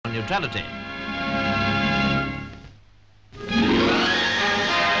neutrality.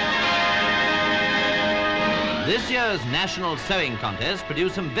 This year's National Sewing Contest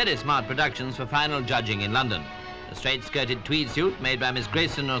produced some very smart productions for final judging in London. A straight-skirted tweed suit made by Miss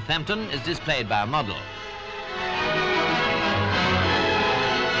Grayson Northampton is displayed by a model.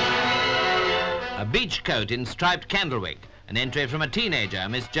 A beach coat in striped candlewick, an entry from a teenager,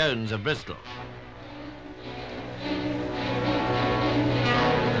 Miss Jones of Bristol.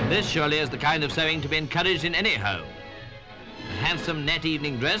 And this surely is the kind of sewing to be encouraged in any home. A handsome net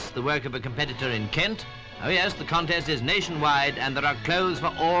evening dress, the work of a competitor in Kent. Oh yes, the contest is nationwide and there are clothes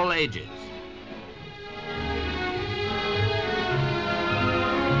for all ages.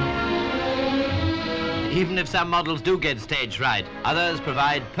 Even if some models do get stage fright, others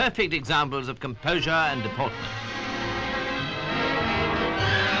provide perfect examples of composure and deportment.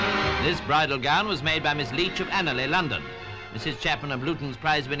 This bridal gown was made by Miss Leach of Annerley, London. Mrs. Chapman of Luton's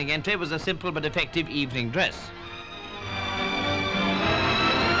prize-winning entry was a simple but effective evening dress.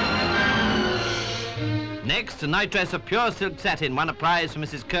 Next, a nightdress of pure silk satin won a prize for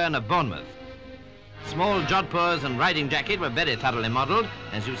Mrs. Kern of Bournemouth. Small jodhpurs and riding jacket were very thoroughly modelled,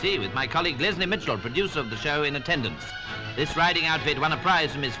 as you see, with my colleague Leslie Mitchell, producer of the show, in attendance. This riding outfit won a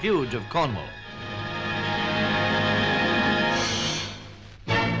prize from Miss Fuge of Cornwall.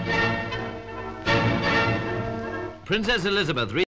 Princess Elizabeth